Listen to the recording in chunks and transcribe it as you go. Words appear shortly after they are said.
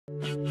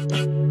So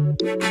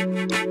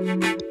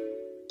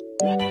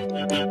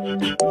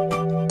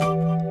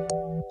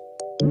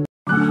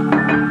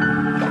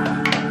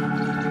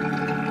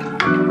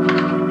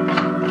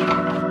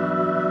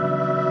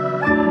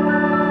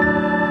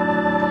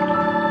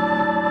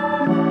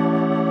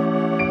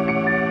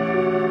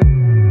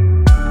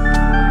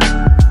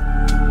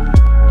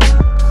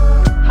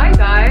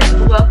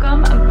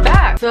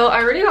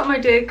I already got my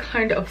day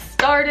kind of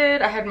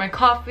started. I had my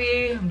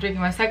coffee. I'm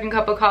drinking my second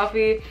cup of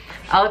coffee.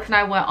 Alex and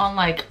I went on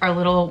like our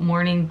little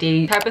morning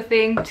date type of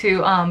thing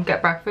to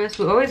get breakfast.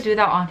 We always do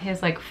that on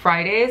his like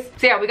Fridays.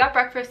 So yeah, we got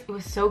breakfast. It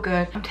was so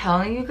good. I'm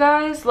telling you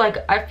guys, like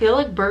I feel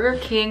like Burger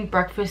King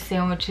breakfast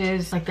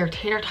sandwiches, like their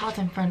tater tots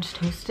and French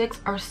toast sticks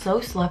are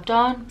so slept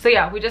on. So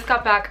yeah, we just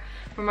got back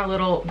from our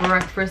little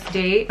breakfast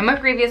date. In my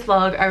previous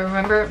vlog, I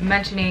remember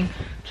mentioning,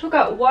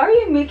 Choka, why are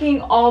you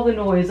making all the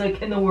noise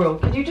like in the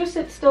world? Could you just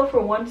sit still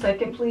for 1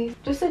 second, please?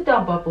 Just sit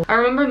down, Bubble. I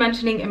remember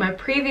mentioning in my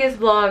previous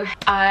vlog,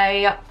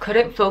 I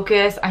couldn't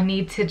focus. I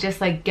need to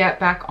just like get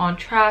back on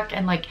track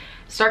and like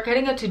start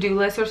getting a to-do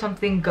list or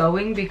something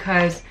going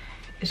because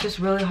it's just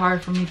really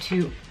hard for me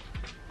to,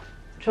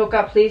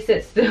 Choka, please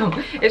sit still.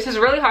 It's just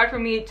really hard for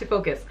me to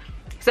focus.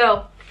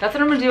 So that's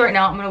what I'm gonna do right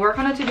now. I'm gonna work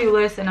on a to-do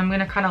list and I'm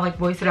gonna kind of like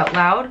voice it out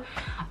loud.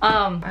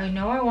 I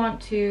know I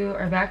want to,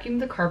 I vacuumed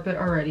the carpet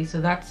already,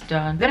 so that's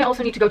done. Then I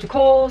also need to go to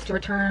Kohl's to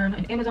return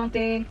an Amazon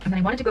thing. And then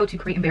I wanted to go to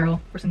Crate and Barrel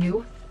for some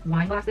new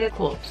wine glasses.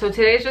 Cool. So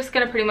today is just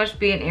gonna pretty much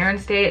be an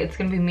errands day. It's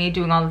gonna be me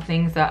doing all the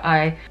things that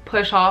I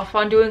push off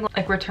on doing,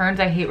 like returns.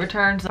 I hate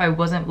returns. If I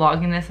wasn't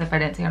vlogging this, if I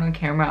didn't see it on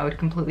camera, I would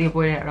completely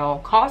avoid it at all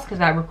costs because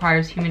that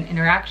requires human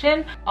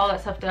interaction. All that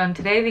stuff done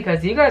today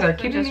because you guys are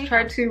keeping me. I just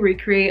tried to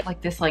recreate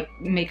like this like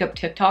makeup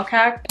TikTok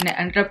hack and it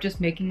ended up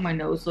just making my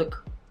nose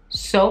look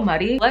so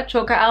muddy. Let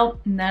Choka out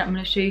and then I'm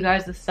gonna show you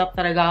guys the stuff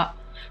that I got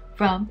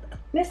from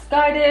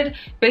Missguided.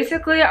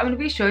 Basically, I'm gonna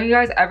be showing you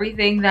guys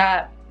everything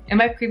that in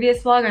my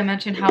previous vlog I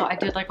mentioned how I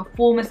did like a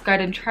full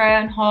Missguided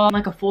try-on haul,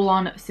 like a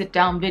full-on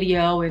sit-down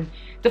video and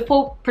the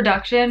full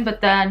production,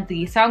 but then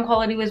the sound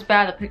quality was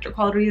bad, the picture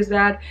quality was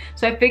bad.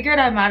 So I figured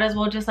I might as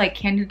well just like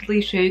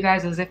candidly show you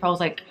guys as if I was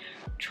like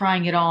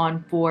trying it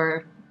on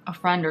for a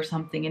friend or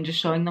something and just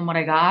showing them what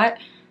I got.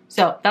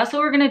 So that's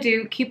what we're gonna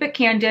do. Keep it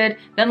candid.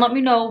 Then let me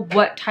know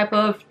what type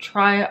of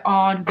try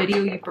on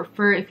video you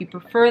prefer. If you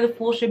prefer the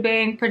full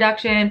shebang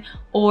production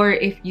or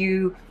if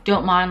you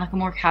don't mind like a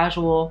more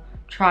casual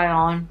try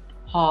on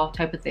haul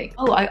type of thing.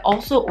 Oh, I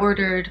also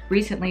ordered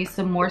recently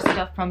some more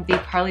stuff from the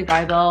Carly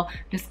Bybel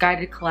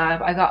Missguided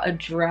collab. I got a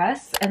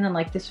dress and then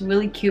like this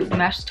really cute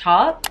mesh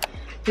top.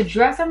 The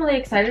dress I'm really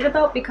excited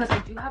about because I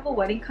do have a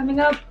wedding coming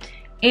up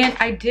and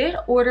I did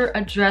order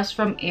a dress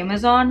from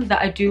Amazon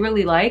that I do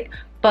really like,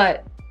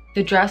 but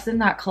the dress in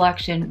that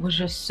collection was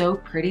just so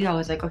pretty. I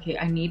was like, okay,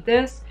 I need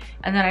this.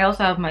 And then I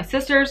also have my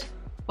sister's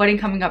wedding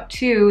coming up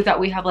too that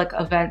we have like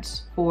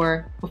events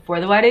for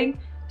before the wedding.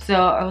 So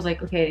I was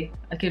like, okay,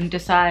 I can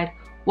decide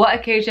what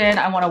occasion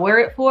I want to wear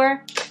it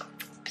for.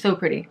 So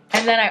pretty.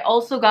 And then I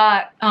also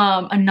got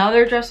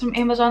another dress from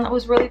Amazon that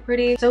was really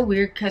pretty. So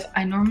weird because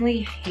I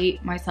normally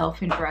hate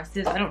myself in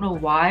dresses. I don't know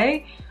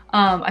why.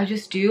 I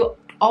just do.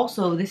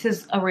 Also, this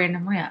is a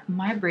random rant.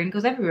 My brain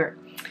goes everywhere.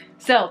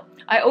 So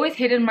I always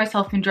hated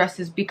myself in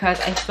dresses because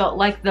I felt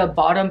like the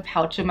bottom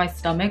pouch of my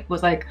stomach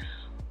was like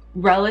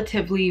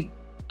relatively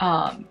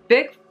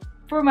big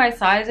for my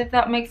size, if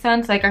that makes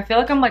sense. Like I feel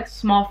like I'm like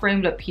small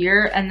framed up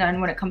here, and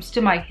then when it comes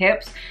to my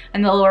hips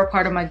and the lower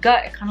part of my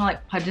gut, it kind of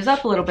like punches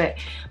up a little bit.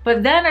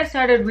 But then I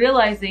started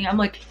realizing, I'm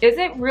like, is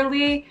it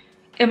really,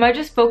 am I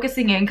just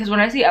focusing in? Because when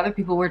I see other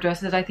people wear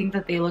dresses, I think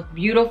that they look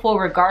beautiful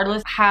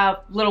regardless, have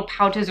little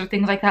pouches or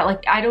things like that.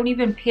 Like I don't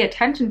even pay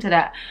attention to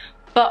that.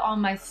 But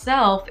on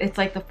myself, it's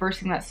like the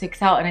first thing that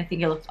sticks out and I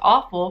think it looks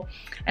awful.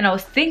 And I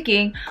was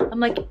thinking, I'm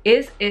like,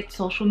 is it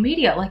social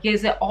media? Like,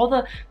 is it all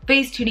the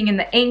face tuning and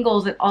the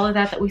angles and all of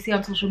that we see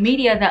on social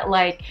media that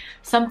like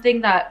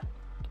something that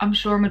I'm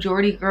sure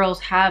majority girls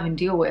have and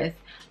deal with?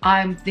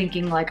 I'm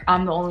thinking like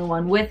I'm the only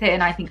one with it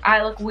and I think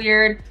I look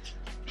weird.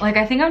 Like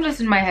I think I'm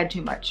just in my head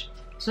too much.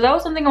 So that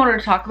was something I wanted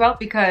to talk about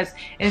because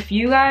if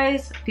you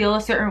guys feel a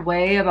certain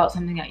way about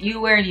something that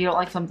you wear and you don't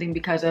like something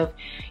because of,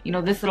 you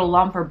know, this little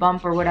lump or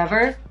bump or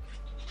whatever,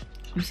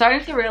 I'm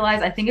starting to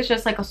realize I think it's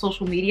just like a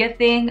social media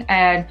thing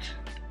and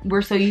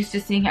we're so used to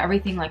seeing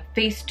everything like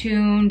face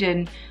tuned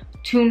and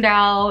tuned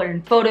out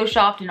and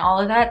photoshopped and all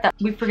of that that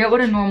we forget what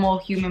a normal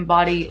human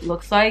body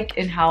looks like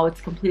and how it's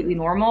completely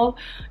normal.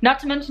 Not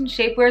to mention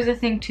shapewear is a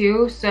thing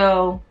too.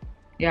 So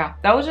yeah,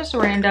 that was just a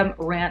random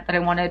rant that I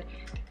wanted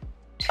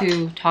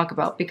to talk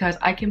about because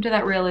I came to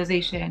that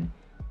realization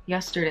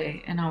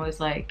yesterday and I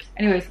was like,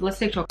 anyways, let's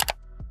take a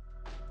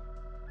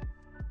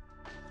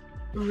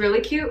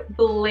really cute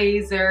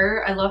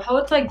blazer. I love how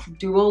it's like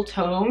dual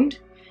toned.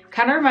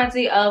 Kind of reminds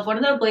me of one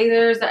of the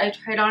blazers that I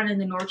tried on in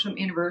the Nordstrom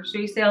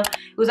anniversary sale.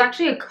 It was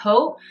actually a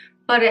coat,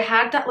 but it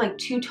had that like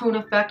two-tone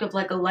effect of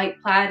like a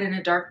light plaid and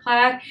a dark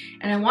plaid,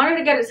 and I wanted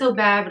to get it so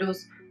bad, but it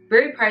was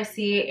very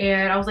pricey,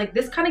 and I was like,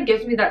 this kind of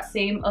gives me that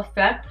same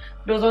effect,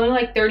 but it was only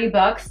like 30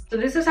 bucks. So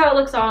this is how it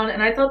looks on,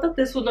 and I thought that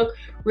this would look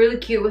really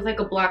cute with like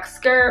a black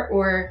skirt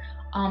or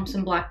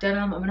some black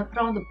denim. I'm gonna put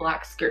on the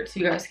black skirt so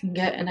you guys can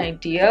get an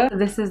idea. So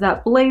this is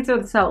that blazer.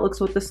 This is how it looks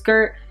with the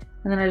skirt,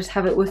 and then I just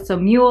have it with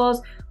some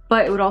mules,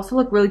 but it would also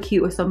look really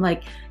cute with some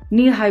like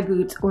knee-high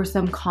boots or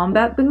some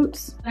combat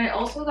boots. And I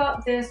also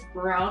got this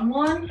brown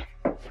one.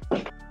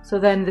 So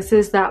then this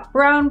is that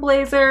brown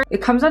blazer.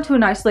 It comes down to a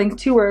nice length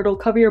too, where it'll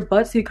cover your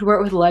butt so you could wear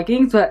it with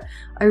leggings, but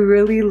I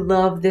really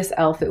love this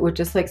outfit with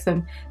just like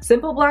some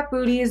simple black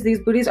booties. These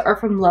booties are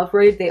from Love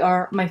Raid. They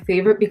are my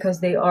favorite because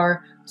they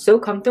are so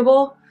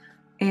comfortable,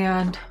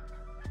 and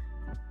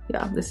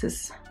yeah, this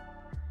is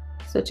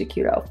such a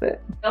cute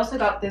outfit. I also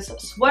got this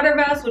sweater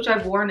vest, which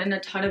I've worn in a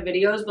ton of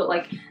videos, but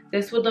like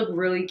this would look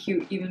really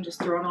cute even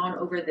just thrown on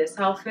over this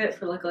outfit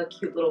for like a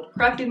cute little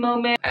preppy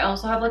moment. I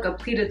also have like a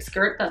pleated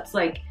skirt that's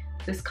like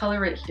this color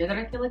right here that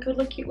I feel like would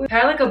look cute with. I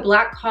had like a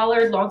black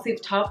collared long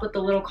sleeve top with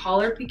the little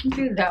collar peeking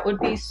through. That would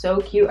be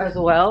so cute as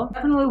well.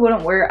 Definitely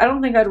wouldn't wear, I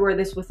don't think I'd wear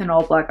this with an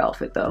all black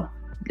outfit though.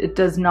 It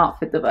does not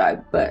fit the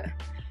vibe, but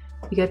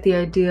you get the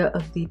idea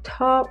of the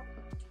top.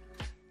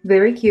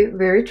 Very cute,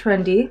 very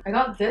trendy. I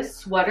got this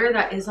sweater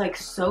that is like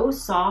so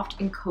soft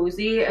and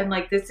cozy, and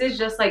like this is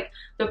just like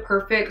the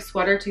perfect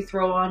sweater to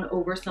throw on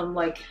over some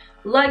like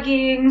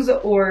leggings,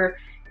 or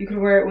you could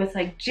wear it with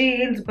like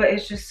jeans, but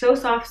it's just so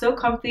soft, so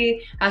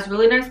comfy. Has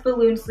really nice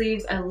balloon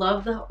sleeves. I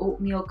love the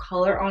oatmeal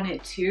color on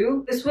it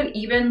too. This would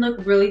even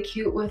look really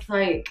cute with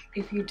like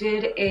if you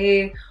did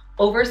a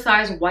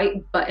oversized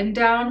white button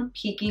down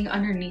peeking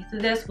underneath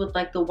of this with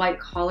like the white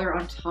collar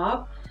on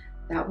top.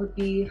 That would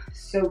be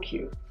so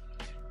cute.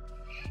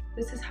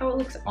 This is how it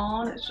looks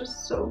on. It's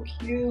just so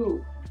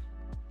cute.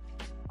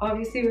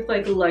 Obviously with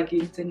like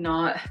leggings and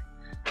not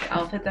the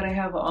outfit that I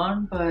have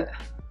on, but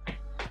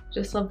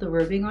just love the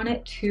ribbing on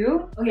it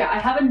too. Oh yeah, I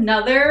have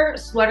another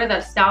sweater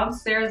that's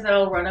downstairs that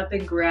I'll run up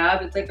and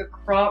grab. It's like a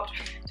cropped,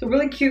 it's a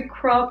really cute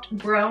cropped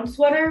brown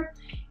sweater.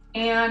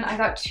 And I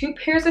got 2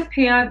 pairs of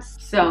pants.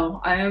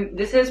 So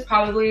this is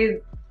probably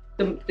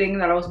the thing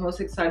that I was most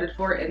excited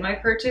for in my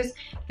purchase.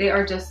 They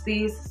are just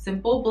these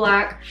simple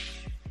black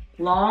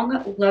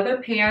long leather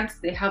pants.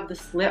 They have the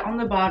slit on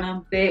the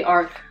bottom. They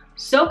are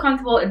so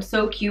comfortable and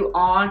so cute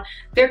on.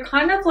 They're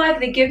kind of like,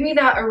 they give me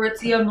that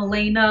Aritzia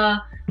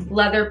Milena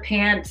leather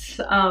pants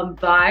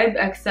vibe,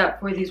 except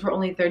for these were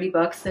only 30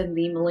 bucks and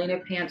the Milena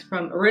pants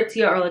from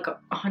Aritzia are like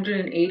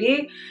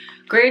 180.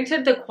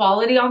 Granted, the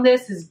quality on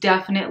this is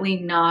definitely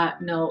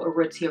not no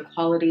Aritzia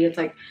quality. It's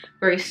like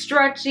very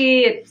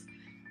stretchy.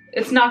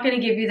 It's not going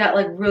to give you that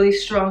like really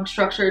strong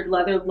structured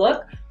leather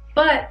look,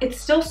 but it's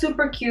still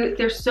super cute.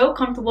 They're so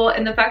comfortable,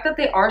 and the fact that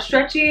they are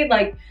stretchy,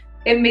 like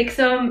it makes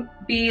them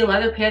be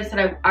leather pants that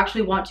I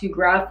actually want to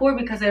grab for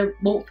because I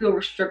won't feel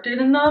restricted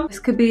in them. This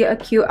could be a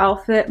cute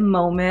outfit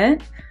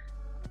moment,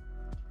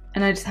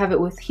 and I just have it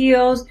with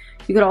heels.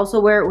 You could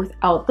also wear it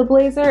without the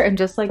blazer and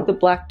just like the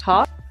black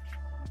top,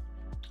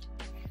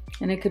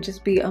 and it could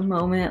just be a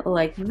moment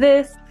like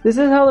this. This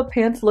is how the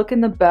pants look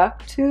in the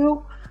back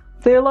too.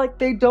 They're like,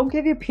 they don't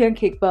give you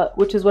pancake butt,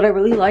 which is what I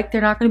really like.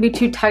 They're not going to be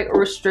too tight or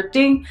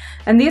restricting.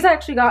 And these I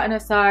actually got in a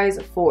size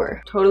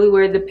 4. Totally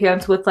wear the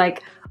pants with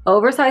like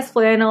oversized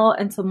flannel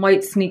and some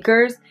white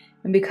sneakers.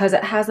 And because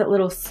it has that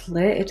little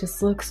slit, it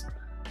just looks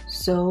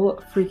so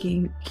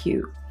freaking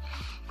cute.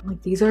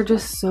 Like these are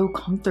just so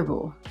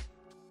comfortable.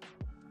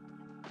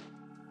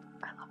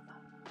 I love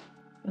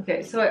them.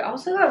 Okay, so I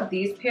also got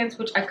these pants,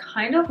 which I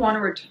kind of want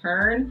to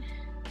return.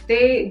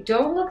 They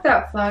don't look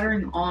that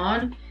flattering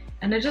on.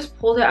 And I just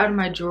pulled it out of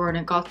my drawer and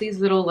it got these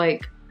little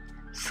like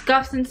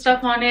scuffs and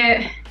stuff on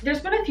it. There's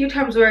been a few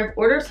times where I've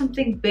ordered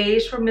something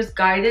beige from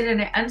Missguided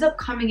and it ends up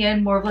coming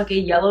in more of like a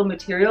yellow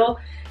material.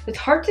 It's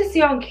hard to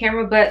see on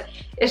camera, but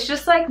it's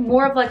just like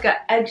more of like an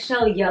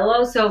eggshell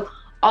yellow. So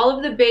all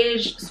of the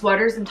beige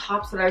sweaters and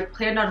tops that I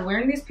planned on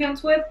wearing these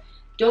pants with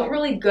don't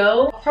really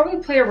go. I'll probably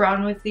play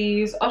around with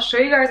these. I'll show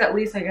you guys at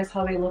least I guess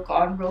how they look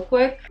on real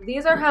quick.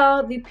 These are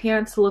how the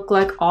pants look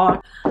like on.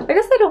 I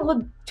guess they don't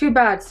look too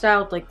bad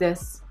styled like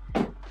this.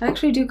 I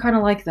actually do kind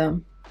of like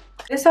them.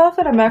 This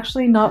outfit I'm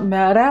actually not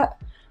mad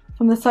at.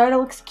 From the side it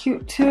looks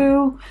cute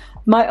too.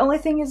 My only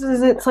thing is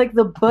it's like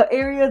the butt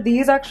area.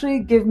 These actually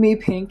give me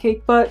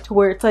pancake butt, to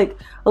where it's like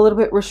a little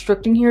bit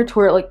restricting here to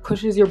where it like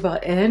pushes your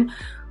butt in,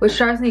 which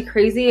drives me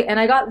crazy. And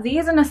I got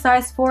these in a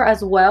size 4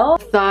 as well.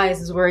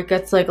 Thighs is where it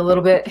gets like a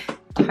little bit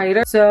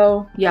tighter.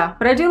 So yeah,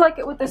 but I do like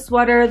it with the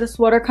sweater. The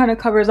sweater kind of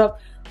covers up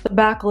the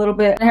back a little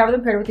bit. I have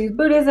them paired with these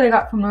booties that I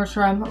got from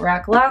Nordstrom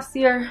Rack last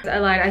year. I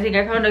lied. I think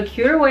I found a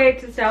cuter way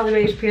to style the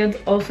beige pants.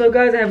 Also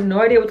guys, I have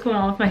no idea what's going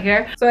on with my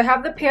hair. So I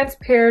have the pants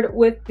paired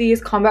with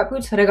these combat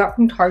boots that I got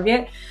from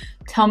Target.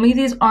 Tell me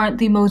these aren't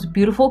the most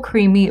beautiful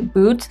creamy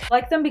boots. I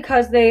like them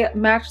because they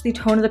match the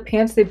tone of the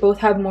pants. They both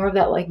have more of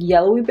that like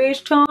yellowy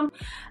beige tone. And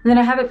then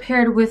I have it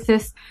paired with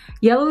this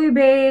yellowy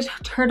beige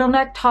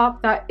turtleneck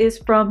top that is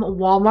from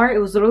Walmart. It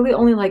was literally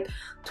only like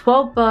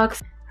 12 bucks.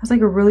 It has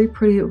like a really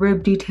pretty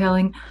rib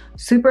detailing,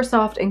 super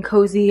soft and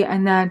cozy,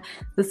 and then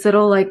this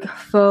little like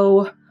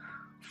faux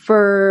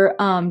fur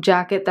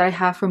jacket that I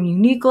have from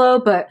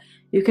Uniqlo, but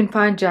you can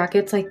find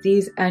jackets like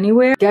these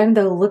anywhere. Again,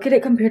 though, look at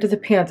it compared to the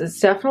pants. It's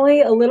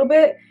definitely a little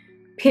bit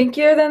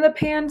pinkier than the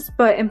pants,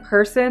 but in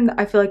person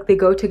I feel like they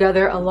go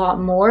together a lot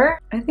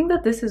more. I think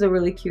that this is a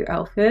really cute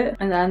outfit.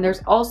 And then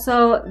there's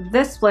also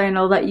this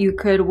flannel that you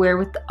could wear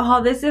with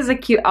oh, this is a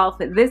cute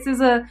outfit. This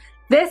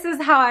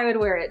is how I would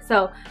wear it.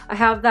 So I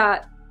have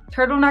that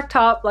turtleneck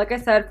top, like I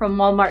said, from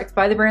Walmart. It's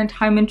by the brand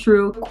Time and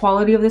True. The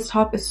quality of this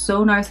top is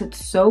so nice.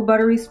 It's so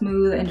buttery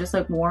smooth and just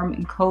like warm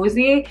and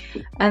cozy.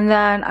 And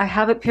then I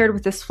have it paired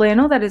with this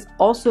flannel that is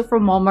also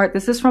from Walmart.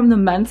 This is from the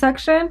men's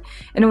section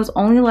and it was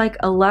only like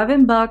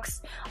 11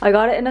 bucks. I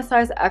got it in a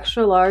size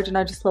extra large and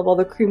I just love all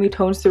the creamy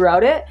tones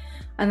throughout it.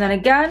 And then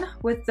again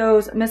with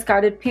those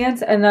Missguided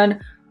pants and then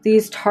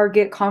these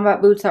Target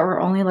combat boots that were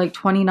only like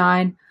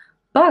 29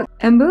 bucks.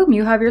 And boom,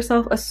 you have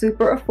yourself a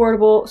super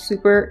affordable,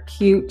 super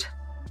cute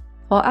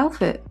fall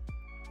outfit.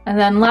 And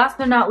then last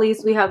but not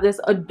least, we have this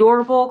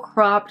adorable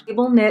cropped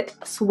cable knit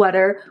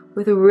sweater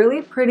with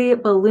really pretty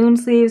balloon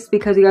sleeves,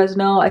 because you guys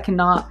know I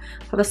cannot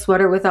have a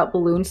sweater without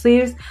balloon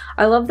sleeves.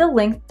 I love the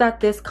length that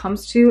this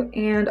comes to,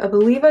 and I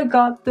believe I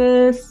got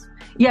this,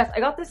 yes,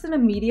 I got this in a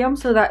medium,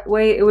 so that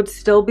way it would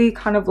still be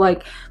kind of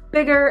like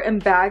bigger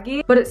and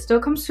baggy, but it still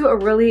comes to a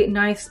really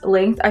nice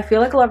length. I feel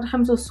like a lot of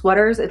times with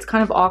sweaters, it's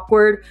kind of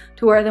awkward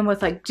to wear them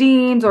with like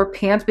jeans or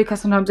pants, because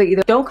sometimes they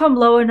either don't come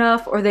low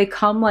enough or they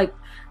come like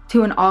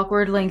to an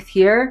awkward length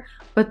here.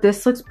 But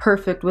this looks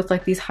perfect with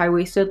like these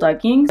high-waisted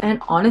leggings. And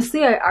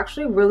honestly, I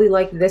actually really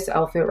like this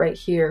outfit right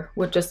here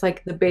with just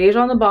like the beige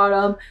on the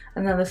bottom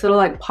and then this little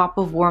like pop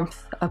of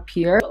warmth up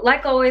here. But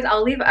like always,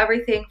 I'll leave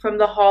everything from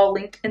the haul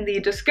linked in the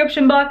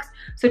description box,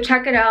 so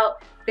check it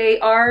out. They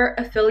are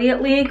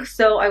affiliate links,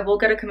 so I will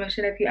get a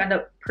commission if you end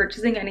up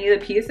purchasing any of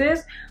the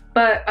pieces,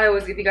 but I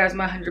always give you guys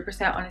my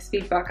 100% honest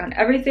feedback on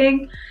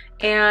everything.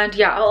 And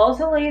yeah, I'll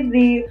also leave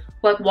the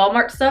like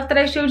Walmart stuff that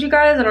I showed you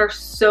guys that are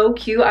so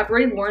cute. I've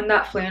already worn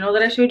that flannel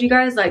that I showed you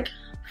guys like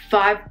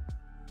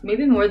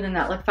maybe more than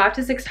that, like 5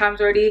 to 6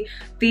 times already.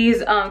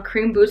 These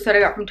cream boots that I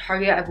got from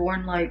Target, I've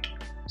worn like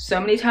so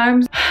many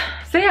times.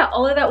 So yeah,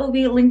 all of that will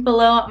be linked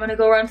below. I'm gonna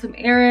go run some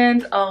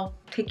errands. I'll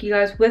take you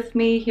guys with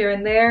me here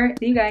and there.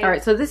 See you guys. All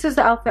right, so this is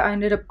the outfit I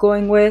ended up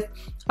going with.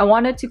 I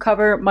wanted to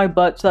cover my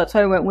butt, so that's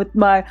why I went with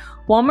my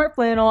Walmart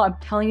flannel. I'm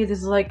telling you, this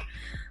is like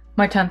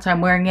my 10th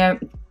time wearing it.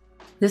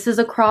 This is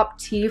a crop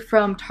tee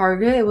from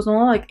Target. It was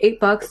only like 8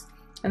 bucks.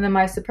 And then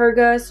my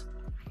supergas.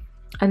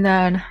 And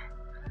then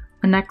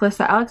a necklace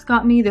that Alex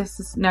got me.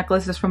 This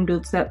necklace is from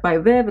Dude Set by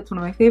Viv. It's one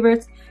of my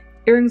favorites.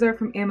 Earrings are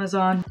from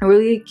Amazon. A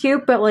really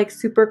cute but like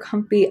super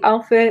comfy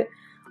outfit.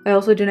 I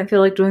also didn't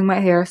feel like doing my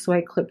hair, so I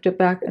clipped it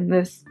back in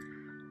this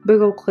big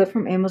old clip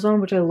from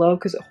Amazon, which I love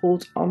because it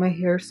holds all my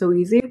hair so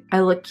easy. I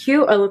look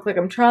cute. I look like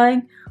I'm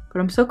trying, but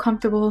I'm so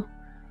comfortable.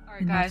 All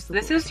right, guys,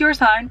 this is your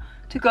sign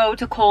to go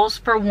to Kohl's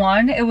for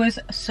one. It was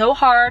so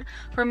hard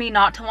for me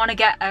not to want to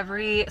get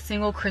every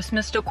single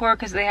Christmas decor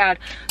because they had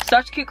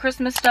such cute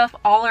Christmas stuff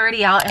all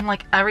already out, and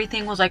like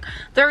everything was like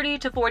 30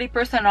 to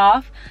 40%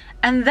 off.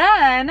 And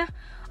then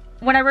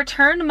when I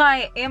returned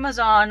my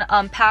Amazon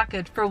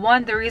package, for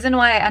one, the reason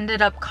why I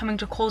ended up coming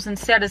to Kohl's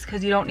instead is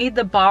because you don't need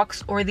the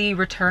box or the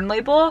return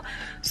label.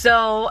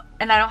 So,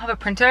 and I don't have a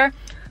printer.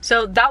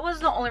 So that was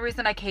the only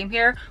reason I came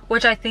here,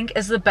 which I think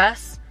is the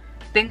best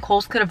thing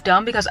Kohl's could have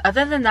done, because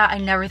other than that, I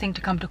never think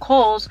to come to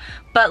Kohl's.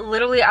 But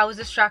literally, I was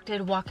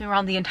distracted walking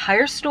around the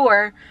entire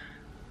store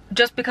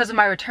just because of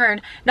my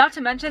return. Not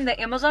to mention the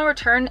Amazon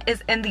return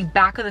is in the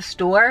back of the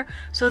store,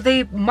 so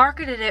they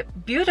marketed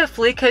it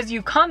beautifully, because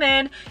you come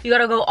in, you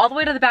gotta go all the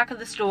way to the back of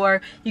the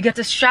store, you get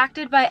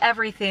distracted by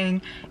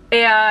everything.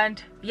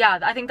 And yeah,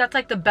 I think that's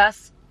like the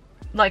best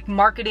like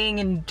marketing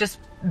and just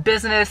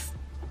business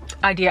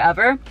idea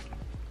ever.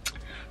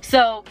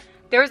 So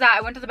there was that.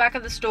 I went to the back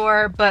of the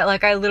store, but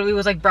like I literally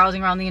was like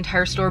browsing around the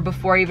entire store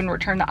before I even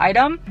returned the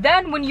item.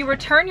 Then when you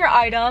return your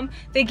item,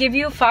 they give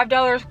you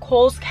 $5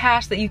 Kohl's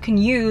cash that you can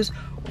use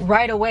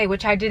right away,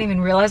 which I didn't even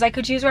realize I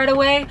could use right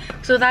away.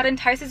 So that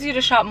entices you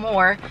to shop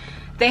more.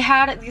 They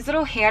had these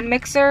little hand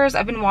mixers.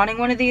 I've been wanting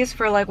one of these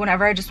for like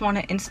whenever I just want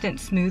an instant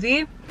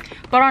smoothie.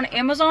 But on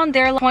Amazon,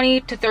 they're like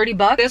 20 to 30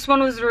 bucks. This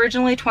one was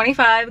originally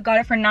 25, got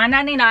it for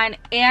 $9.99,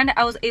 and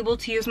I was able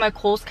to use my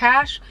Kohl's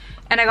cash,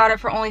 and I got it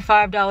for only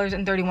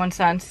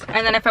 $5.31.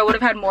 And then if I would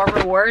have had more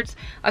rewards,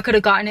 I could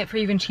have gotten it for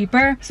even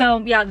cheaper. So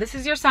yeah, this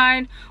is your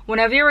sign.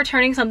 Whenever you're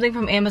returning something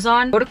from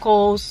Amazon, go to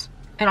Kohl's.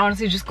 And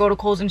honestly, just go to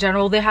Kohl's in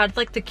general. They had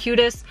like the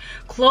cutest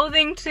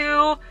clothing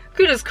too,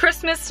 cutest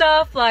Christmas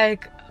stuff.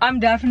 Like, I'm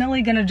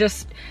definitely gonna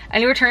just,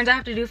 any returns I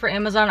have to do for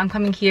Amazon, I'm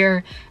coming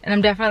here, and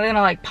I'm definitely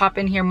gonna like pop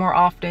in here more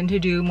often to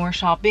do more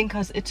shopping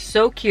because it's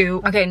so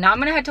cute. Okay, now I'm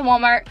gonna head to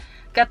Walmart,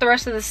 get the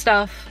rest of the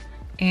stuff,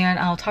 and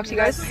I'll talk to you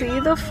guys.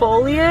 See the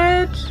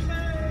foliage?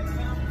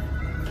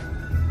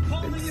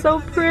 It's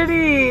so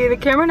pretty. The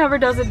camera never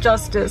does it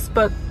justice,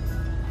 but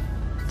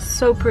it's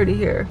so pretty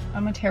here.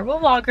 I'm a terrible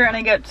vlogger and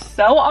I get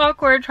so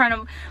awkward trying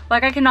to,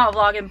 like, I cannot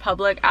vlog in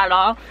public at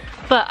all.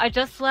 But I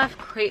just left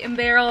Crate and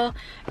Barrel,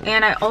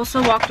 and I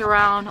also walked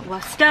around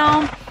West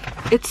Elm.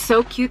 It's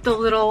so cute, the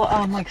little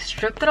like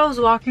strip that I was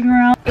walking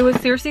around. It was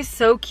seriously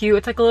so cute.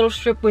 It's like a little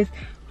strip with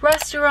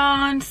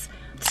restaurants,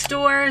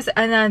 stores,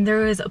 and then there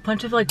was a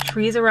bunch of like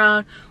trees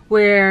around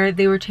where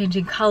they were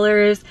changing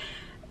colors.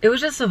 It was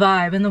just a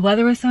vibe, and the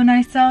weather was so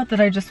nice out that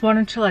I just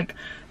wanted to like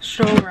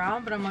stroll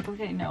around, but I'm like,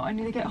 okay, no, I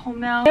need to get home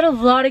now. They had a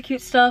lot of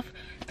cute stuff.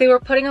 They were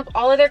putting up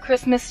all of their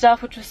Christmas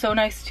stuff, which was so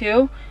nice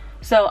too.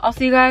 So I'll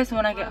see you guys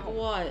when I get home.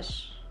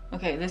 Wash.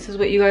 Okay, this is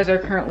what you guys are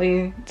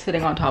currently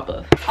sitting on top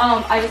of.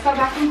 I just got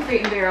back from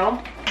Crate & Barrel,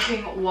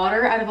 drinking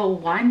water out of a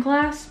wine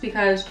glass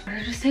because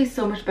it just tastes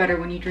so much better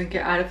when you drink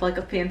it out of like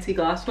a fancy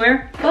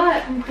glassware.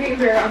 But from Crate &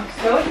 Barrel, I'm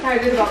so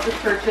excited about this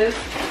purchase.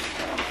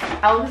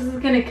 Alex is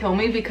gonna kill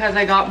me because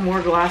I got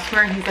more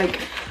glassware, and he's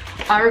like,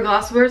 our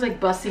glassware is like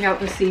busting out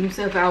the seams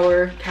of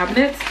our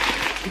cabinets.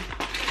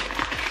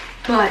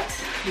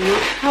 But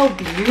look how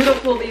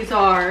beautiful these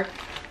are.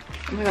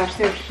 Oh my gosh,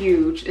 they're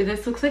huge.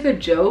 This looks like a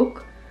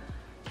joke,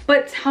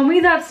 but tell me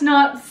that's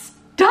not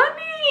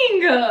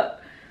stunning.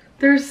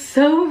 They're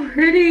so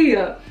pretty.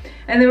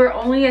 And they were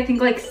only, I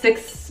think, like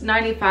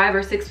 $6.95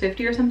 or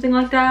 $6.50 or something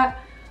like that.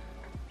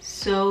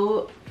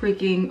 So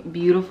freaking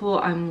beautiful.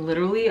 I'm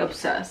literally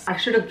obsessed. I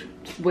should have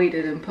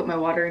waited and put my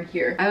water in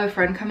here. I have a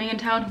friend coming in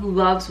town who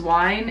loves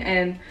wine,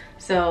 and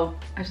so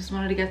I just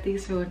wanted to get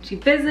these so when she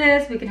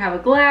visits we can have a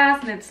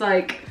glass, and it's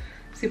like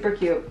super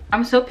cute.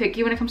 I'm so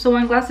picky when it comes to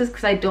wine glasses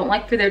because I don't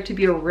like for there to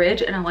be a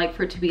ridge, and I like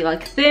for it to be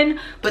like thin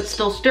but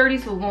still sturdy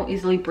so it won't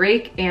easily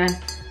break, and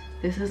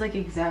this is like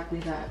exactly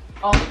that.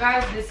 Also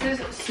guys, this is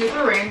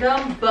super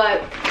random,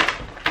 but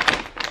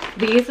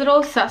these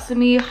little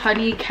sesame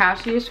honey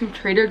cashews from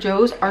Trader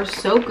Joe's are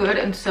so good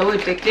and so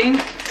addicting.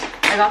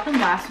 I got them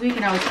last week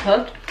and I was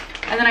hooked.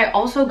 And then I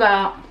also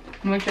got,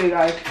 let me show you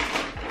guys,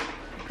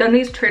 then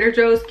these Trader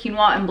Joe's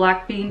quinoa and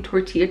black bean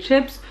tortilla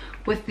chips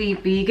with the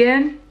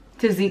vegan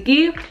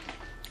tzatziki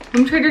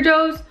from Trader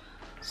Joe's.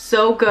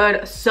 So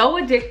good,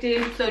 so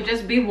addicting. So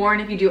just be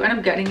warned, if you do end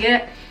up getting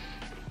it,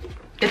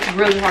 it's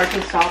really hard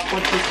to stop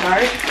once you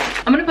start.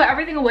 I'm gonna put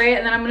everything away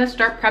and then I'm gonna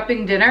start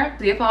prepping dinner.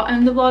 See if I'll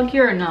end the vlog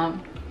here or not.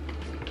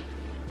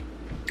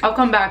 I'll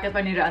come back if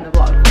I need to end the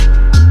vlog.